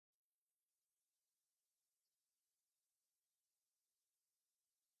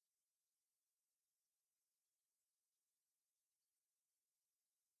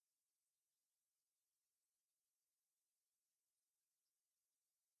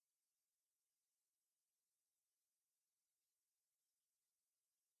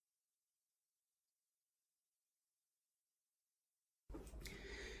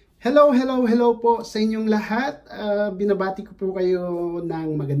Hello, hello, hello po sa inyong lahat. Binabati ko po kayo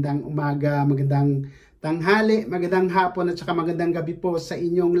ng magandang umaga, magandang tanghali, magandang hapon at saka magandang gabi po sa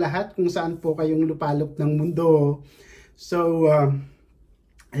inyong lahat kung saan po kayong lupalop ng mundo. So,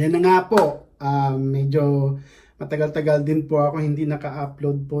 ayan na nga po. Medyo matagal-tagal din po ako hindi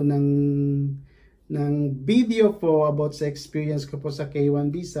naka-upload po ng video po about sa experience ko po sa K1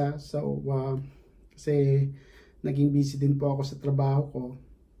 visa. So, kasi naging busy din po ako sa trabaho ko.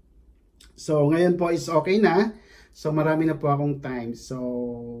 So, ngayon po is okay na. So, marami na po akong time.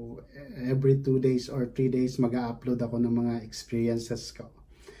 So, every 2 days or 3 days mag-upload ako ng mga experiences ko.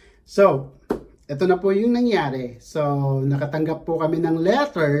 So, ito na po yung nangyari. So, nakatanggap po kami ng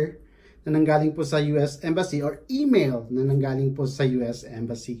letter na nanggaling po sa US Embassy or email na nanggaling po sa US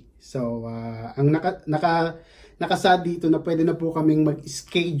Embassy. So, ang nakasad dito na pwede na po kaming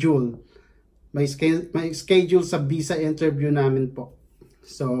mag-schedule. May schedule sa visa interview namin po.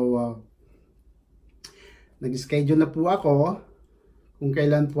 So, nag-schedule na po ako kung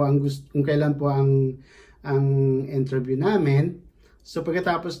kailan po ang interview namin. So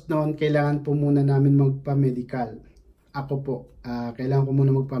pagkatapos noon, kailangan po muna namin magpa-medical. Ako po, kailangan ko muna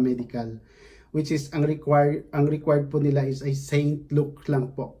magpa-medical, which is ang required po nila is ay St. Luke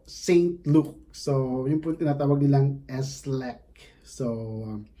lang po. St. Luke. So yun po tinatawag nilang SLEC.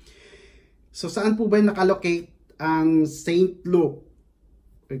 So saan po ba nakalocate ang St. Luke?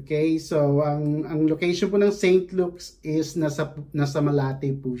 Okay, so ang location po ng St. Luke's is nasa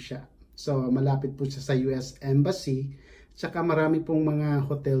Malate po siya. So malapit po siya sa US Embassy. Tsaka marami pong mga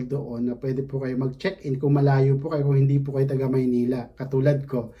hotel doon na pwede po kayo mag-check-in kung malayo po kayo, kung hindi po kayo taga Maynila. Katulad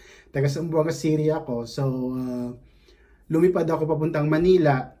ko, taga Zamboanga City ako. So lumipad ako papuntang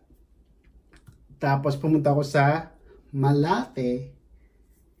Manila. Tapos pumunta ako sa Malate.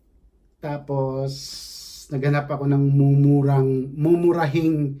 Tapos naghanap ako ng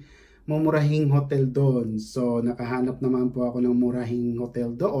mumurahing hotel doon. So, nakahanap naman po ako ng murahing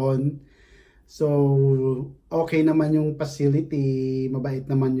hotel doon. So, okay naman yung facility. Mabait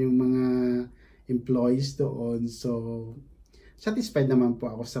naman yung mga employees doon. So, satisfied naman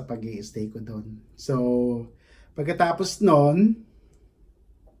po ako sa pag-i-stay ko doon. So, pagkatapos noon,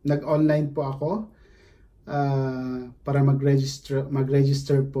 nag-online po ako para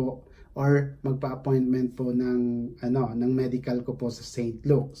mag-register po or magpa-appointment po ng medical ko po sa St.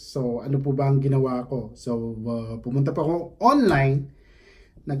 Luke's. So ano po ba ang ginawa ko? So pumunta po ako online.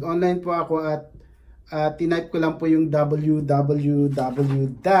 Nag-online po ako at tinype ko lang po yung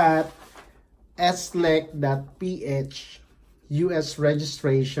www.slec.ph US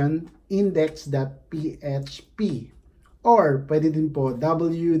registration index.php or pwede din po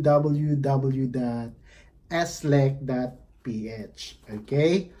www.slec.ph.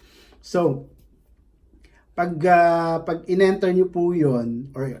 Okay? So, pag in-enter nyo po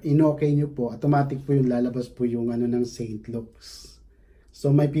yun, or in-okay nyo po, automatic po yung lalabas po yung ng St. Luke's. So,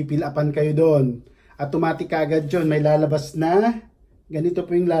 may pipilapan kayo doon. Automatic agad yun, may lalabas na. Ganito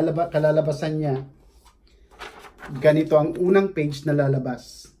po yung kalalabasan niya. Ganito ang unang page na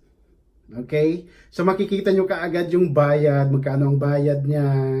lalabas. Okay? So, makikita nyo kaagad yung bayad, magkano ang bayad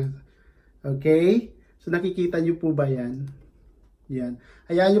niya. Okay? So, nakikita nyo po ba yan? Yan.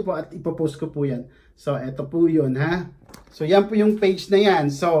 Hayaan nyo po at ipopost ko po yan. So, eto po yun, ha? So, yan po yung page na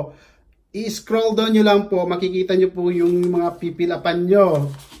yan. So, i-scroll down nyo lang po. Makikita nyo po yung mga pipilapan nyo.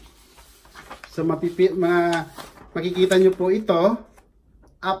 So, makikita nyo po ito.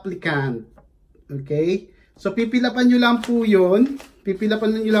 Applicant. Okay? So, pipilapan nyo lang po yun.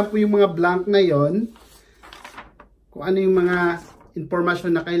 Pipilapan nyo lang po yung mga blank na yon. Kung ano yung mga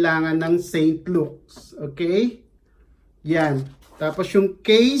information na kailangan ng St. Luke's. Okay? Yan. Tapos yung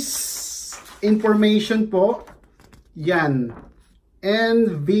case information po, yan.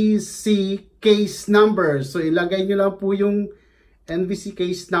 NVC case number. So ilagay nyo lang po yung NVC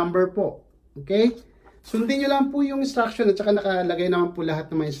case number po. Okay? Sundin nyo lang po yung instruction at saka nakalagay naman po lahat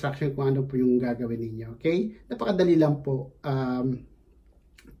ng mga instruction kung ano po yung gagawin ninyo. Okay? Napakadali lang po.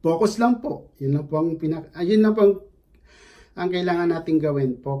 Focus lang po. Yun lang po ang kailangan natin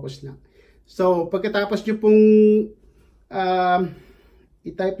gawin. Focus lang. So pagkatapos nyo pong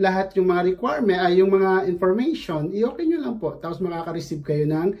i-type lahat yung mga requirement, yung mga information, i-okay nyo lang po. Tapos makaka-receive kayo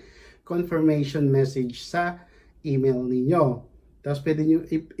ng confirmation message sa email ninyo. Tapos pwede nyo,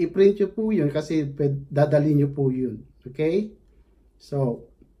 i-print nyo po yun kasi dadali nyo po yun. Okay? So,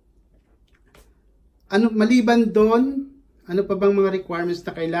 maliban doon, ano pa bang mga requirements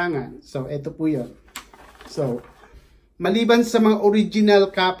na kailangan? So, eto po yun. So, maliban sa mga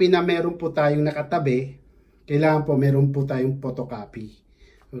original copy na meron po tayong nakatabi, kailangan po meron po tayong photocopy.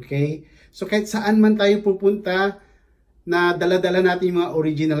 Okay? So kahit saan man tayo pupunta, na dala-dala natin yung mga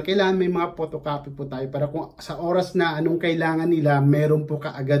original, kailangan may mga photocopy po tayo para kung sa oras na anong kailangan nila, meron po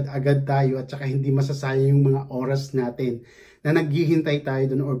kaagad-agad tayo at saka hindi masasayang yung mga oras natin na naghihintay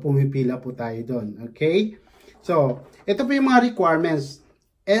tayo doon or pumipila po tayo doon. Okay? So, ito po yung mga requirements.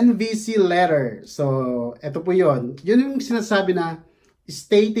 NVC letter. So, ito po yun. Yun yung sinasabi na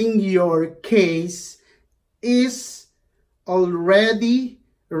stating your case is already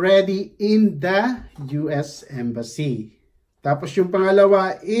ready in the US Embassy. Tapos yung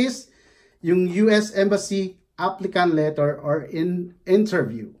pangalawa is yung US Embassy applicant letter or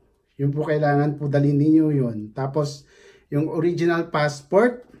interview. Yun po kailangan po dalhin ninyo yun. Tapos yung original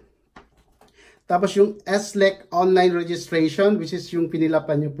passport. Tapos yung SLEC online registration, which is yung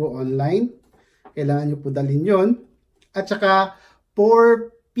pinilapan nyo po online. Kailangan nyo po dalhin yun. At saka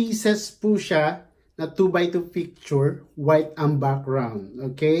 4 pieces po siya na 2x2 picture, white ang background.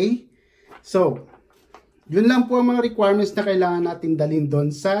 Okay? So, yun lang po ang mga requirements na kailangan natin dalhin doon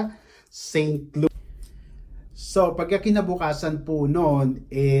sa St. Luke. So, pagkakinabukasan po noon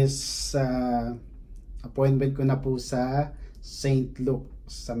is appointment ko na po sa St. Luke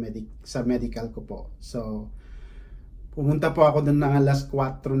sa medical ko po. So, pumunta po ako doon ng alas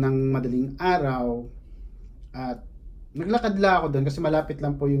 4 ng madaling araw at naglakad lang ako doon kasi malapit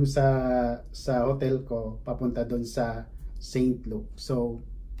lang po yung sa hotel ko papunta doon sa St. Luke. So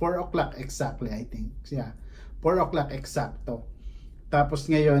 4 o'clock exactly, I think. Yeah, 4 o'clock exacto.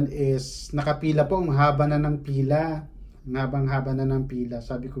 Tapos ngayon is nakapila po, ang haba na ng pila. Ang habang-haba na ng pila.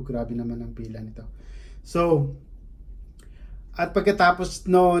 Sabi ko grabe naman ang pila nito. So at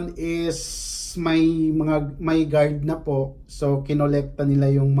pagkatapos noon is may guard na po. So kinolekta nila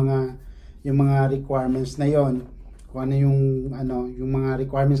yung mga requirements na yon. Kung ano yung mga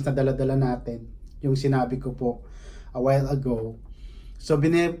requirements na dala-dala natin, yung sinabi ko po a while ago. So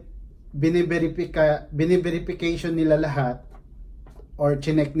biniverification nila lahat or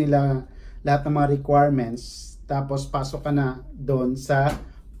chinek nila lahat ng mga requirements, tapos pasok ka na doon sa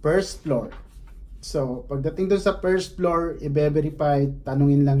first floor. So pagdating doon sa first floor, i-verify,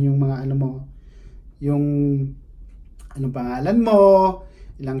 tanungin lang yung mga yung anong pangalan mo,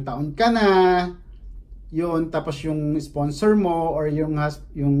 ilang taon ka na, yun, tapos yung sponsor mo or yung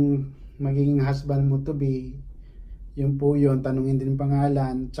magiging husband mo to be, yun po yun, tanungin din yung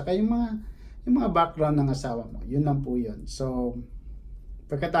pangalan, tsaka yung mga background ng asawa mo, yun lang po yun. So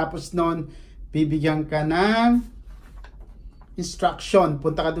pagkatapos nun, bibigyan ka ng instruction,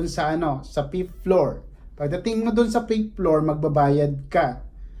 punta ka dun sa sa 5th floor. Pagdating mo dun sa 5th floor, magbabayad ka.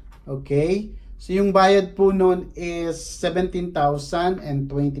 Okay? So yung bayad po nun is 17,025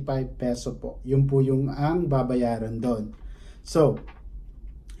 peso po. Yun po yung ang babayaran doon. So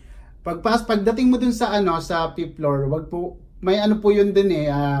pagdating mo dun sa sa 5th floor, wag po may po yun din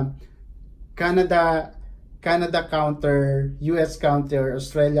Canada counter, US counter,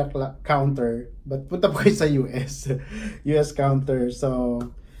 Australia counter. But punta po kayo sa US. US counter. So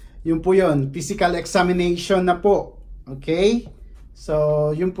yun po yun, physical examination na po. Okay?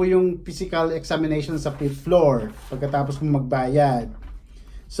 So, yun po yung physical examination sa 5th floor pagkatapos mo magbayad.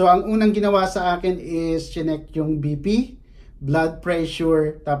 So, ang unang ginawa sa akin is chinek yung BP, blood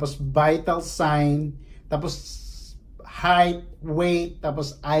pressure, tapos vital sign, tapos height, weight,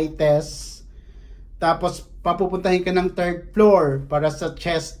 tapos eye test. Tapos, papupuntahin ka ng 3rd floor para sa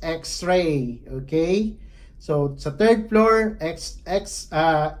chest x-ray. Okay? So, sa 3rd floor,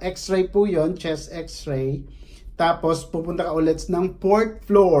 x-ray po yun, chest x-ray. Tapos, pupunta ka ulit ng 4th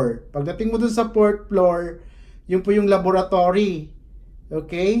floor. Pagdating mo dun sa 4th floor, yun po yung laboratory.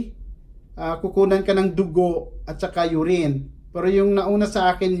 Okay? Kukunan ka ng dugo at saka urine. Pero yung nauna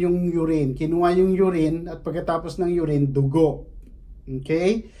sa akin yung urine. Kinuha yung urine at pagkatapos ng urine, dugo.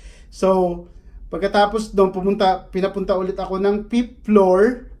 Okay? So, pagkatapos doon, pinapunta ulit ako ng 5th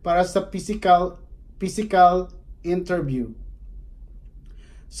floor para sa physical interview.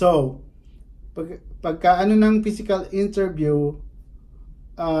 So, pagka ng physical interview,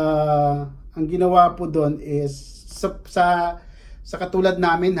 ang ginawa po doon is sa katulad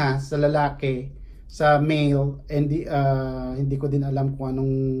namin sa lalaki, sa male, hindi ko din alam kung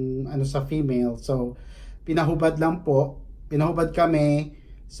anong sa female. So pinahubad kami.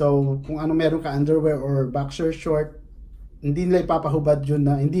 So kung meron ka underwear or boxer short, hindi nila ipapahubad yun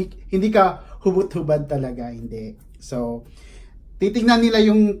na hindi ka hubot-hubad talaga, hindi. So titingnan nila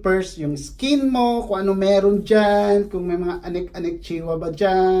yung skin mo, kung ano meron dyan, kung may mga anek-anek chiwa ba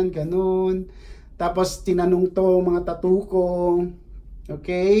dyan, ganun. Tapos tinanong to mga tattoo ko.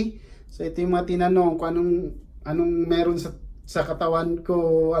 Okay? So ito yung mga tinanong kung anong meron sa katawan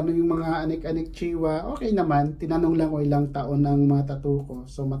ko, ano yung mga anek-anek chiwa. Okay naman, tinanong lang o ilang taon ng mga tattoo ko.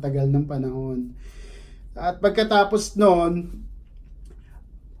 So matagal ng panahon. At pagkatapos noon,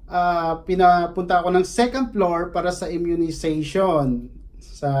 pinapunta ako ng second floor para sa immunization.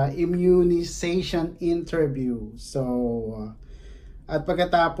 Sa immunization interview. So, at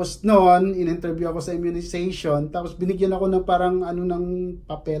pagkatapos noon, in-interview ako sa immunization, tapos binigyan ako ng parang ano ng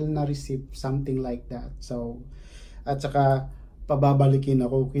papel na receipt, something like that. So, at saka pababalikin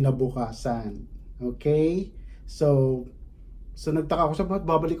ako kinabukasan. Okay? So nagtaka ako sa bakit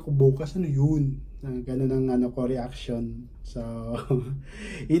babalik ko bukas, ano yun? Ganun ang ano ko reaction. So,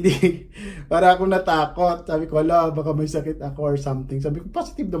 hindi, para ako natakot. Sabi ko, ala, baka may sakit ako or something. Sabi ko,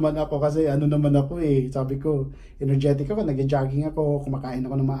 positive naman ako kasi ano naman ako eh. Sabi ko, energetic ako, nag-jogging ako, kumakain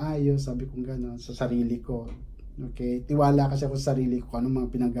ako ng maayos. Sabi ko gano'n, sa sarili ko. Okay? Tiwala kasi ako sa sarili ko, anong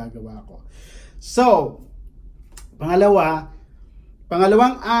mga pinagagawa ko. So,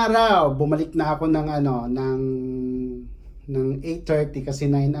 pangalawang araw, bumalik na ako ng ano, ng 8:30 kasi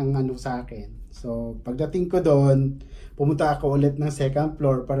 9 ang ano sa akin. So, pagdating ko doon, pumunta ako ulit ng second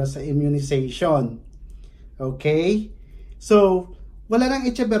floor para sa immunization. Okay? So, wala nang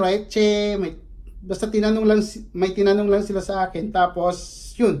echevereche, basta may tinanong lang sila sa akin.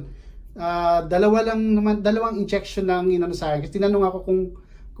 Tapos, yun, dalawang injection lang inano sa akin. Kasi tinanong ako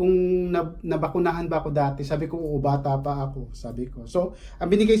kung nabakunahan ba ako dati. Sabi ko, oo, bata pa ako. Sabi ko. So,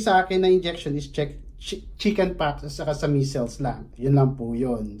 ang binigay sa akin na injection is chickenpox at saka sa measles lang. Yun lang po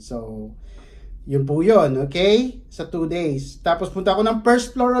yun. So, yun po yun, okay? Sa 2 days. Tapos punta ako ng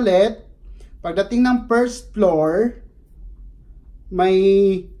first floor ulit. Pagdating ng first floor, may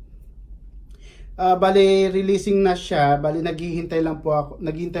bali releasing na siya. Bali naghihintay lang po ako.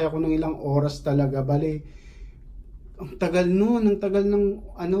 Naghihintay ako ng ilang oras talaga. Bali ang tagal noon, ang tagal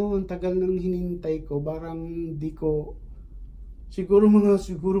ng hinintay ko. Parang di ko siguro mga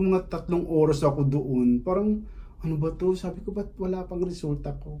 3 oras ako doon. Parang ano ba to? Sabi ko, ba't wala pang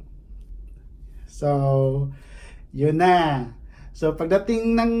resulta ko? So, yun na. So,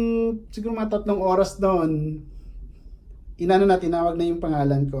 pagdating ng siguro mga 3 oras doon, tinawag na yung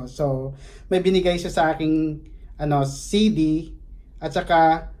pangalan ko. So, may binigay siya sa aking CD at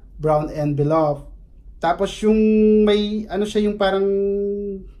saka brown envelope. Tapos yung may siya yung parang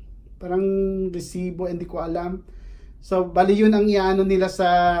resibo, hindi ko alam. So, bali yun ang iano nila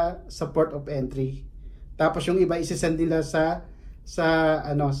sa port of entry. Tapos yung iba isesend nila sa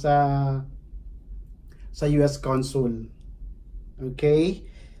US Consul. Okay?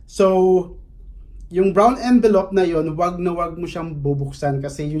 So, yung brown envelope na yon, wag mo siyang bubuksan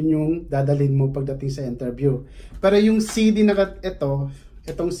kasi yun yung dadalhin mo pagdating sa interview. Pero yung CD na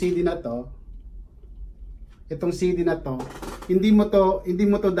itong CD na to, hindi mo to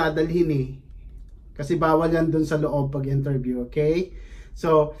dadalhin eh. Kasi bawal yan dun sa loob pag interview, okay?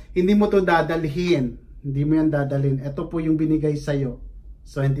 So, hindi mo to dadalhin. Hindi mo yan dadalhin. Ito po yung binigay sa'yo.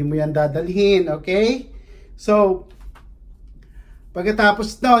 So, hindi mo yan dadalhin, okay? So,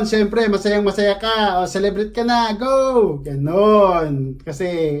 pagkatapos doon, syempre, masayang-masaya ka. O, celebrate ka na. Go! Ganon. Kasi,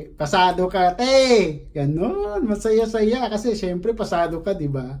 pasado ka, te. Ganon. Masaya-saya. Kasi, syempre, pasado ka,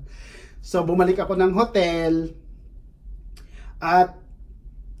 di ba? So, bumalik ako ng hotel. At,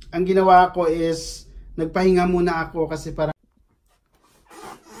 ang ginawa ko is, nagpahinga muna ako kasi parang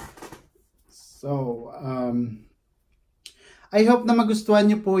so, I hope na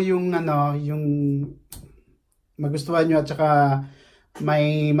magustuhan nyo po yung magustuhan nyo at saka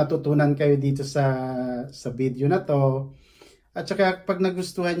may matutunan kayo dito sa video na to. At saka pag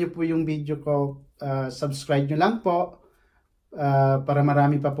nagustuhan nyo po yung video ko, subscribe nyo lang po para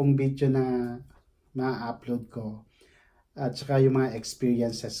marami pa pong video na ma-upload ko. At saka yung mga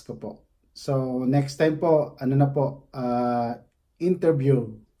experiences ko po. So, next time po,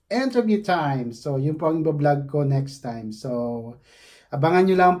 interview time. So, yun po ang vlog ko next time. So, abangan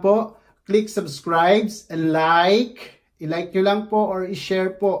nyo lang po. Click subscribe and like. I-like nyo lang po or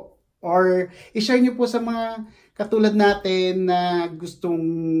i-share po. Or i-share nyo po sa mga katulad natin na gustong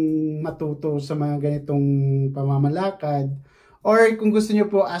matuto sa mga ganitong pamamalakad. Or kung gusto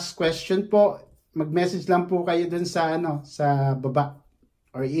nyo po ask question po, mag-message lang po kayo dun sa sa baba.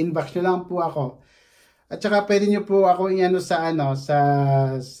 Or i-inbox nyo lang po ako. At saka pwede nyo po ako sa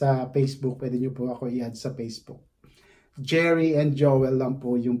Facebook. Pwede nyo po ako i-add sa Facebook. Jerry and Joel lang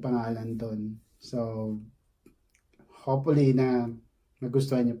po yung pangalan doon. So, hopefully na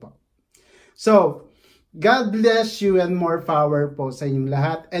magustuhan nyo po. So, God bless you and more power po sa inyong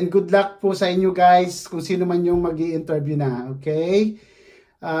lahat. And good luck po sa inyo guys kung sino man yung mag-i-interview na. Okay?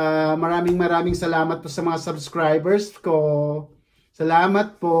 Maraming salamat po sa mga subscribers ko.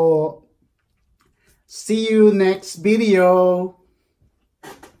 Salamat po. See you next video.